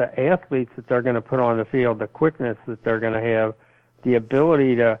the athletes that they're going to put on the field, the quickness that they're going to have, the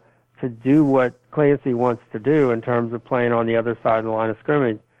ability to do what Clancy wants to do in terms of playing on the other side of the line of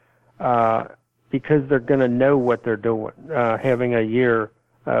scrimmage, because they're going to know what they're doing, having a year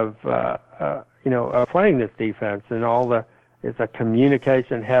of playing this defense, and it's a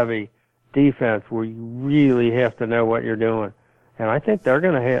communication heavy defense where you really have to know what you're doing. And I think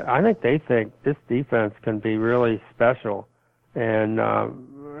they think this defense can be really special. And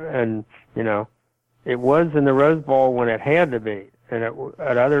it was in the Rose Bowl when it had to be, and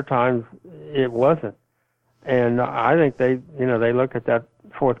at other times it wasn't. And I think they look at that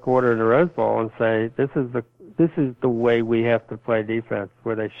fourth quarter in the Rose Bowl and say, this is the way we have to play defense,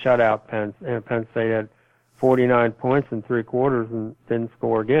 where they shut out Penn State had 49 points in three quarters and didn't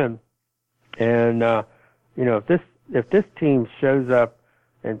score again. And if this team shows up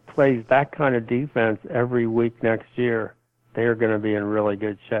and plays that kind of defense every week next year, they are going to be in really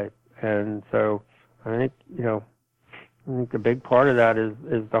good shape. And so I think a big part of that is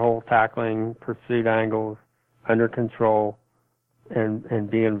the whole tackling, pursuit angles, under control, and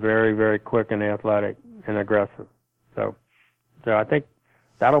being very, very quick and athletic and aggressive. So I think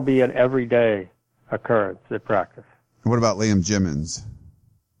that'll be an everyday occurrence at practice. What about Liam Jimmons?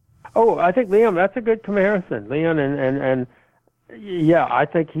 Oh, I think Liam, that's a good comparison. Liam and yeah, I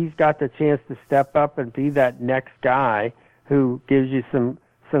think he's got the chance to step up and be that next guy who gives you some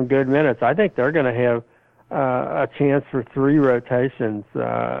good minutes. I think they're going to have a chance for 3 rotations,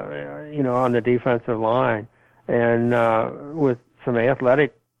 on the defensive line, and with some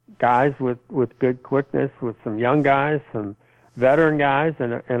athletic guys with good quickness, with some young guys, some veteran guys,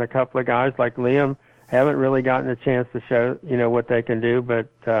 and a couple of guys like Liam haven't really gotten a chance to show what they can do. But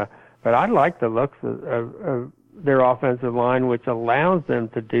I like the looks of their offensive line, which allows them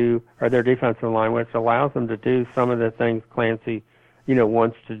to do, or their defensive line, which allows them to do some of the things Clancy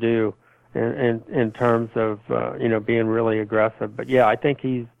wants to do in terms of being really aggressive. But yeah, I think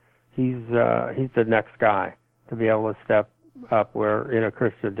he's the next guy to be able to step up where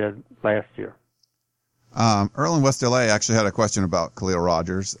Christian did last year. Earl in West LA actually had a question about Khalil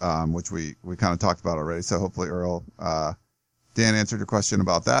Rogers, which we kind of talked about already. So hopefully, Earl, Dan answered your question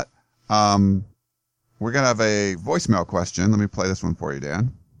about that. We're going to have a voicemail question. Let me play this one for you,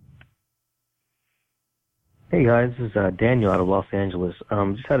 Dan. Hey guys, this is Daniel out of Los Angeles.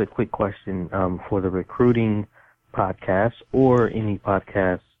 Just had a quick question for the recruiting podcast, or any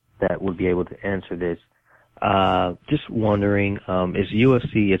podcast that would be able to answer this. Just wondering, is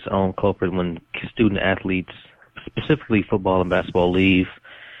USC its own culprit when student athletes, specifically football and basketball, leave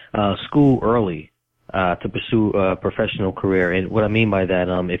school early to pursue a professional career? And what I mean by that,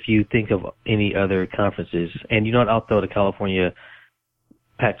 if you think of any other conferences, and I'll throw the California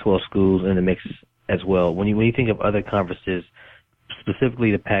Pac-12 schools in the mix as well. When you think of other conferences,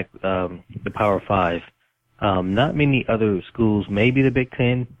 specifically the Power 5, not many other schools, maybe the Big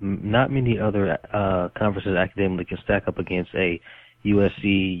Ten, not many other conferences academically can stack up against a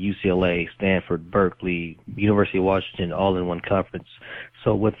USC, UCLA, Stanford, Berkeley, University of Washington, all in one conference.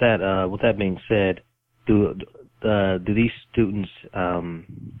 So with that being said, do these students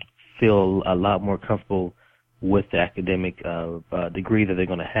feel a lot more comfortable with the academic degree that they're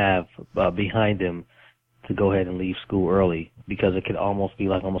going to have behind them to go ahead and leave school early? Because it could almost be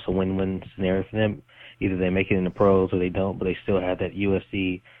like almost a win-win scenario for them. Either they make it in the pros or they don't, but they still have that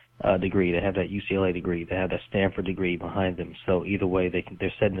USC degree, they have that UCLA degree, they have that Stanford degree behind them. So either way,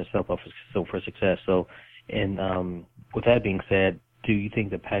 they're setting themselves up for success. So, and with that being said, do you think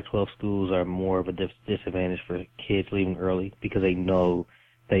the Pac-12 schools are more of a disadvantage for kids leaving early because they know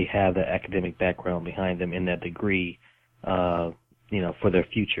they have that academic background behind them and that degree, for their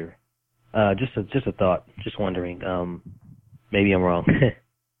future? Just a thought. Just wondering. Maybe I'm wrong.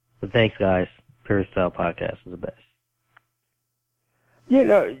 But thanks, guys. Peristyle Podcast is the best.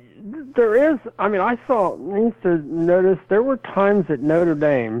 There is, I used to notice there were times at Notre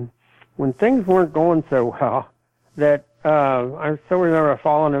Dame when things weren't going so well that I still remember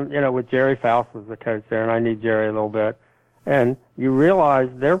following them, with Jerry Faust was the coach there, and I knew Jerry a little bit. And you realize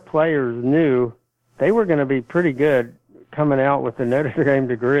their players knew they were going to be pretty good coming out with the Notre Dame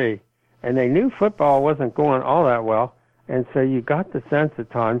degree. And they knew football wasn't going all that well. And so you got the sense at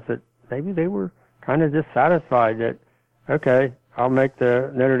times that maybe they were kind of dissatisfied that, okay, I'll make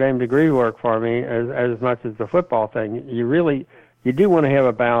the Notre Dame degree work for me as much as the football thing. You do want to have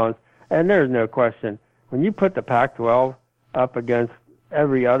a balance. And there's no question. When you put the Pac-12 up against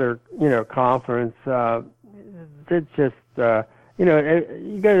every other, conference, it's just,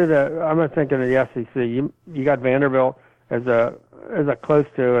 you go to I'm thinking of the SEC. You got Vanderbilt as a close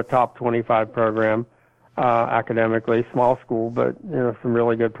to a top 25 program, academically, small school, but, some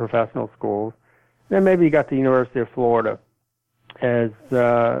really good professional schools. Then maybe you got the University of Florida as,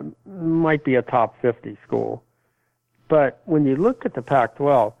 might be a top 50 school. But when you look at the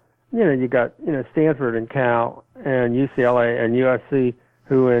Pac-12, you got, Stanford and Cal and UCLA and USC,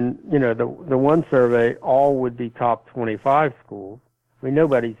 who in, the one survey all would be top 25 schools.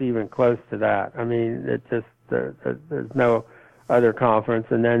 Nobody's even close to that. It just, there's no other conference.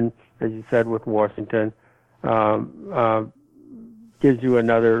 And then, as you said, with Washington, gives you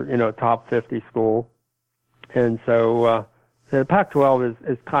another, top 50 school. And so, the Pac-12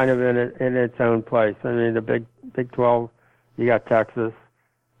 is kind of in its own place. The Big 12, you got Texas.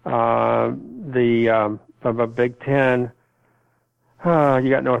 From a Big 10, you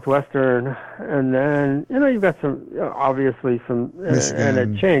got Northwestern, and then, you've got obviously some, and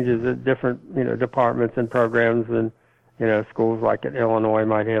it changes at different, departments and programs, and, schools like at Illinois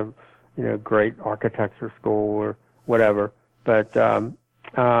might have, great architecture school or whatever. But,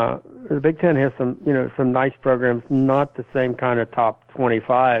 the Big Ten has some nice programs, not the same kind of top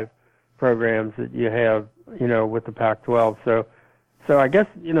 25 programs that you have, with the Pac-12. So I guess,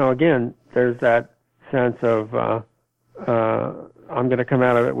 again, there's that sense of, I'm going to come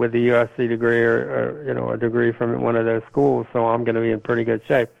out of it with a USC degree or a degree from one of those schools, so I'm going to be in pretty good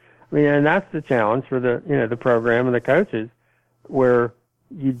shape. And that's the challenge for the program and the coaches, where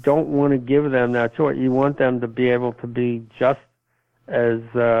you don't want to give them that choice. You want them to be able to be just as,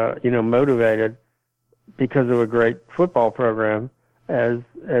 motivated because of a great football program as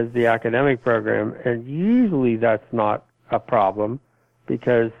the academic program. And usually that's not a problem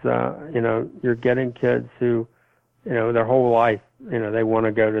because, you're getting kids who, their whole life, they want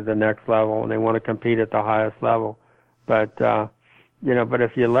to go to the next level and they want to compete at the highest level. But, but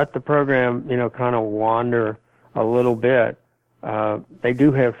if you let the program, kind of wander a little bit, they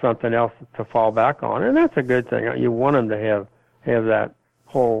do have something else to fall back on. And that's a good thing. You want them to have that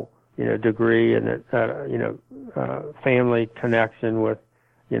whole, degree and that, family connection with,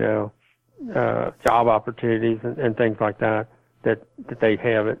 job opportunities and things like that they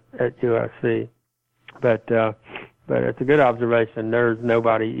have at USC. But it's a good observation. There's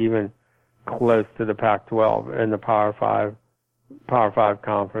nobody even close to the Pac-12 in the Power 5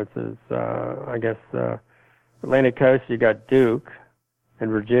 conferences. I guess, Atlantic Coast, you got Duke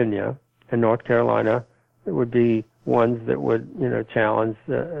and Virginia and North Carolina. It would be ones that would, challenge,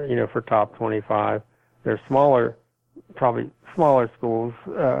 for top 25. They're probably smaller schools,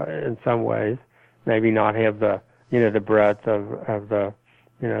 in some ways, maybe not have the, the breadth of the,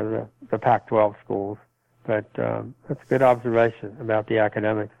 the Pac-12 schools. But, that's a good observation about the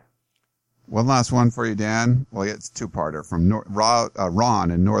academics. One last one for you, Dan. Well, it's two-parter from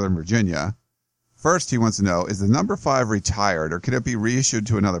Ron in Northern Virginia. First, he wants to know, is the number 5 retired, or can it be reissued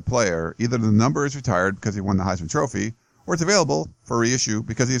to another player? Either the number is retired because he won the Heisman Trophy, or it's available for reissue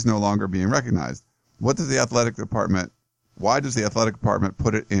because he is no longer being recognized. Why does the athletic department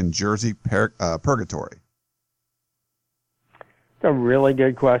put it in jersey purgatory? It's a really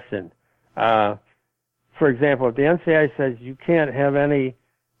good question. For example, if the NCAA says you can't have any,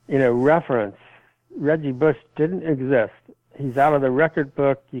 reference, Reggie Bush didn't exist. He's out of the record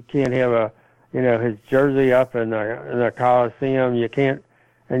book. You can't have his jersey up in the Coliseum. You can't,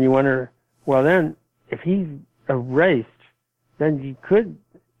 and you wonder, well then, if he's erased, then you could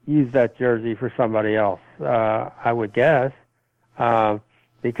use that jersey for somebody else, I would guess,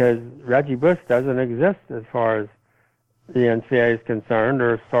 because Reggie Bush doesn't exist as far as the NCAA is concerned,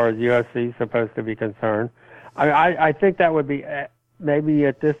 or as far as USC is supposed to be concerned. I think that would be maybe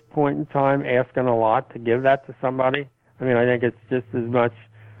at this point in time asking a lot to give that to somebody. I mean, I think it's just as much,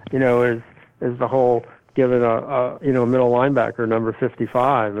 as the whole giving a middle linebacker number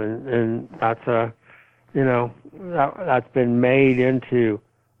 55, and that's that's been made into,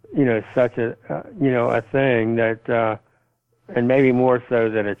 such a thing that, and maybe more so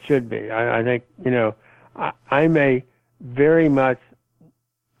than it should be. I think, I'm a very much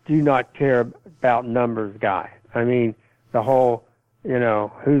do not care about numbers guy. I mean, the whole,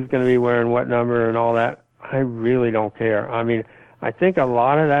 who's going to be wearing what number and all that, I really don't care. I mean, I think a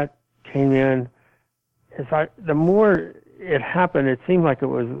lot of that came in, the more it happened, it seemed like it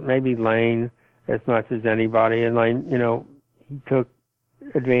was maybe Lane as much as anybody, and Lane, he took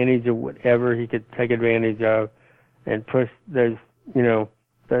advantage of whatever he could take advantage of and push those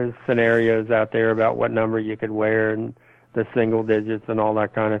scenarios out there about what number you could wear and the single digits and all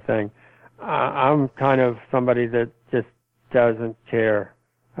that kind of thing. I'm kind of somebody that just doesn't care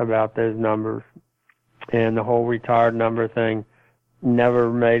about those numbers, and the whole retired number thing never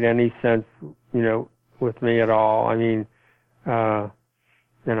made any sense, with me at all. I mean, I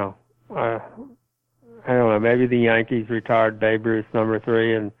don't know, maybe the Yankees retired Babe Ruth number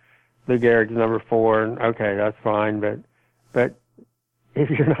 3 and Lou Gehrig's number 4, and okay, that's fine, but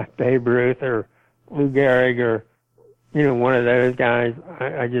if you're not Babe Ruth or Lou Gehrig or, one of those guys,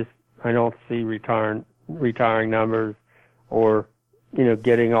 I don't see retiring numbers or,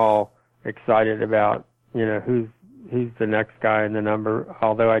 getting all excited about, who's the next guy in the number.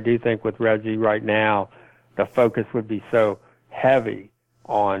 Although I do think with Reggie right now, the focus would be so heavy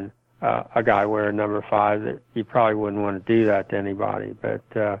on a guy wearing number 5 that you probably wouldn't want to do that to anybody. But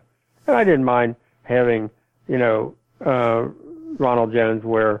and I didn't mind having, Ronald Jones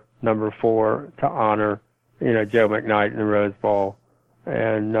wear number 4 to honor, Joe McKnight in the Rose Bowl.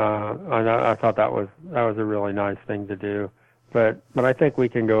 And I thought that was a really nice thing to do. But I think we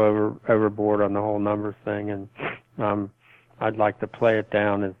can go overboard on the whole numbers thing, and I'd like to play it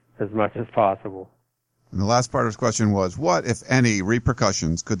down as much as possible. And the last part of his question was, what, if any,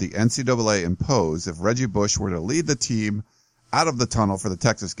 repercussions could the NCAA impose if Reggie Bush were to lead the team out of the tunnel for the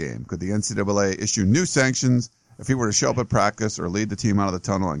Texas game? Could the NCAA issue new sanctions if he were to show up at practice or lead the team out of the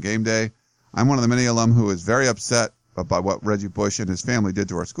tunnel on game day? I'm one of the many alum who is very upset by what Reggie Bush and his family did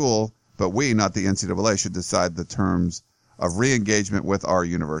to our school, but we, not the NCAA, should decide the terms of re-engagement with our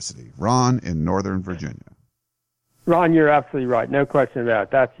university. Ron in Northern Virginia. Ron, you're absolutely right. No question about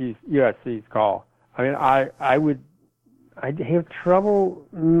it. That's USC's call. I mean, I'd have trouble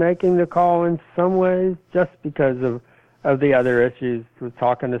making the call in some ways just because of the other issues. I was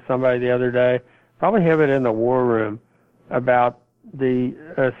talking to somebody the other day, probably have it in the war room, about the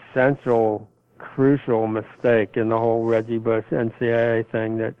essential, crucial mistake in the whole Reggie Bush NCAA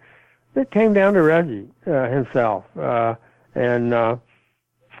thing that came down to Reggie himself. But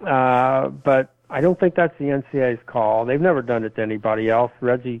I don't think that's the NCAA's call. They've never done it to anybody else.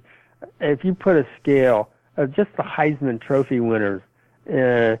 Reggie, if you put a scale of just the Heisman Trophy winners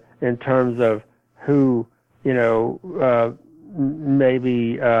in terms of who,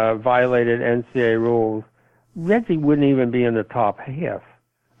 maybe violated NCAA rules, Reggie wouldn't even be in the top half,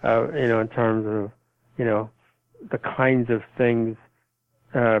 in terms of, the kinds of things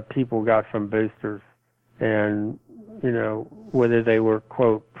people got from boosters and, whether they were,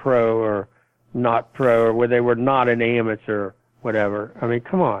 quote, pro or not pro, or whether they were not an amateur, whatever. I mean,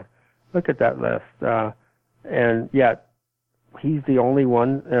 come on, look at that list. And yet he's the only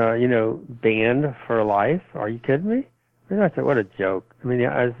one, banned for life. Are you kidding me? I mean, what a joke. I mean,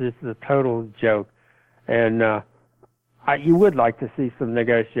 it's just a total joke. And you would like to see some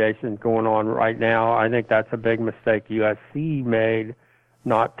negotiations going on right now. I think that's a big mistake USC made,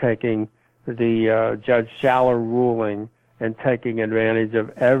 not taking the Judge Schaller ruling and taking advantage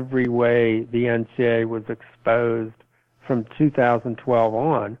of every way the NCAA was exposed from 2012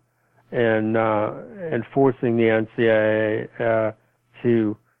 on, and forcing the NCAA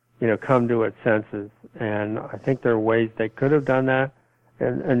to, come to its senses. And I think there are ways they could have done that.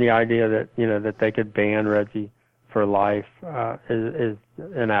 And the idea that, that they could ban Reggie for life is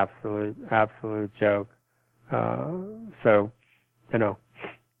an absolute joke. So,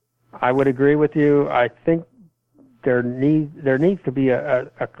 I would agree with you. I think there needs to be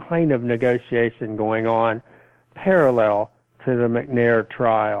a kind of negotiation going on parallel to the McNair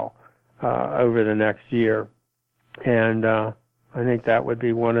trial over the next year. And I think that would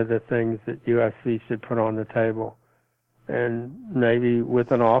be one of the things that USC should put on the table. And maybe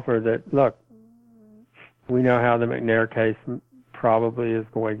with an offer that, look, we know how the McNair case probably is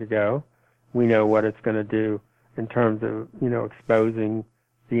going to go. We know what it's going to do in terms of, exposing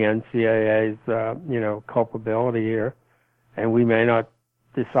the NCAA's, culpability here. And we may not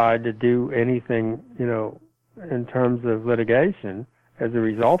decide to do anything, in terms of litigation as a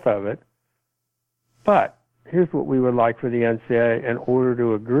result of it. But here's what we would like for the NCAA in order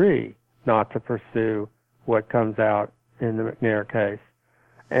to agree not to pursue what comes out in the McNair case.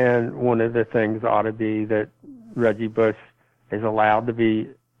 And one of the things ought to be that Reggie Bush is allowed to be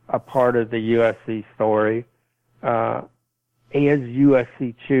a part of the USC story as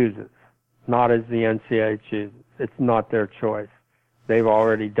USC chooses, not as the NCAA chooses. It's not their choice. They've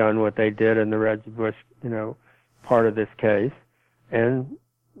already done what they did in the Reggie Bush, part of this case, and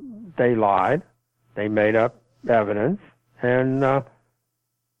they lied. They made up evidence, and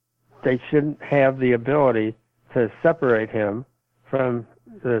they shouldn't have the ability to separate him from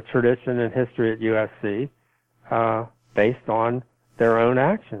the tradition and history at USC based on their own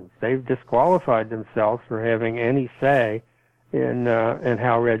actions. They've disqualified themselves for having any say in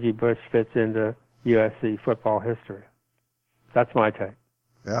how Reggie Bush fits into USC football history. That's my take.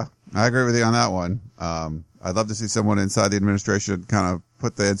 Yeah, I agree with you on that one. I'd love to see someone inside the administration kind of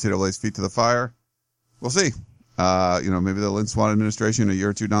put the NCAA's feet to the fire. We'll see. Maybe the Lynn Swann administration a year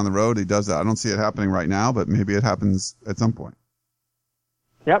or two down the road, he does that. I don't see it happening right now, but maybe it happens at some point.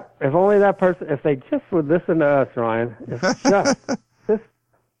 Yep. If only that person, if they just would listen to us, Ryan. If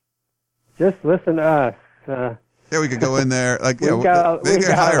just listen to us. Yeah, we could go in there. Like, they could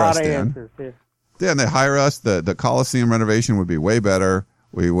hire us, Dan. Yeah, and they hire us. The Coliseum renovation would be way better.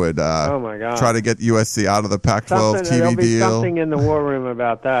 We would oh my God. Try to get USC out of the Pac-12 TV there'll be deal. Something in the war room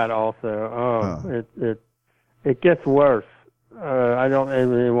about that also. It gets worse. I don't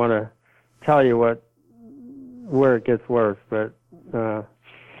even want to tell you where it gets worse, but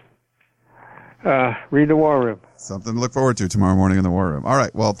read the war room. Something to look forward to tomorrow morning in the war room. All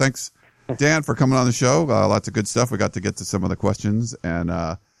right. Well, thanks, Dan, for coming on the show. Lots of good stuff. We got to get to some of the questions, and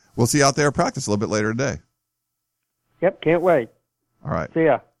we'll see you out there at practice a little bit later today. Yep. Can't wait. All right. See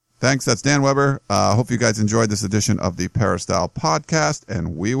ya. Thanks. That's Dan Weber. Hope you guys enjoyed this edition of the Peristyle Podcast,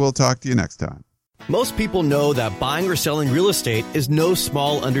 and we will talk to you next time. Most people know that buying or selling real estate is no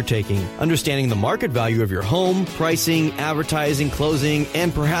small undertaking. Understanding the market value of your home, pricing, advertising, closing,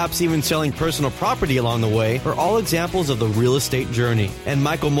 and perhaps even selling personal property along the way are all examples of the real estate journey. And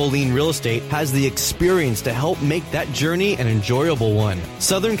Michael Moline Real Estate has the experience to help make that journey an enjoyable one.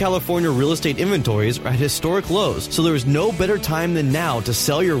 Southern California real estate inventories are at historic lows, so there is no better time than now to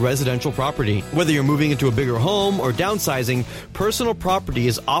sell your residential property. Whether you're moving into a bigger home or downsizing, personal property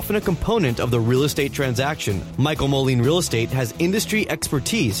is often a component of the real estate transaction. Michael Moline Real Estate has industry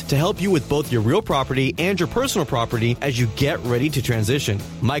expertise to help you with both your real property and your personal property as you get ready to transition.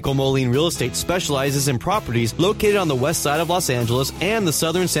 Michael Moline Real Estate specializes in properties located on the west side of Los Angeles and the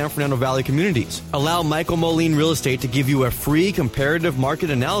southern San Fernando Valley communities. Allow Michael Moline Real Estate to give you a free comparative market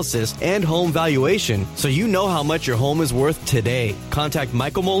analysis and home valuation so you know how much your home is worth today. Contact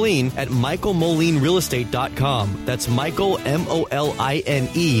Michael Moline at michaelmolinerealestate.com. That's Michael,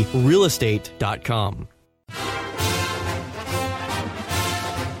 M-O-L-I-N-E, realestate.com.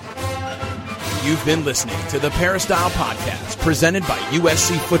 You've been listening to the Peristyle Podcast, presented by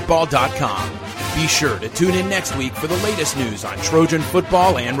USCFootball.com. Be sure to tune in next week for the latest news on Trojan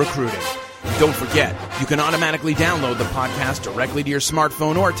football and recruiting. And don't forget, you can automatically download the podcast directly to your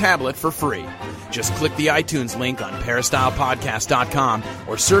smartphone or tablet for free. Just click the iTunes link on peristylepodcast.com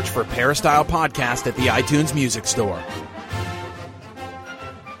or search for Peristyle Podcast at the iTunes Music Store.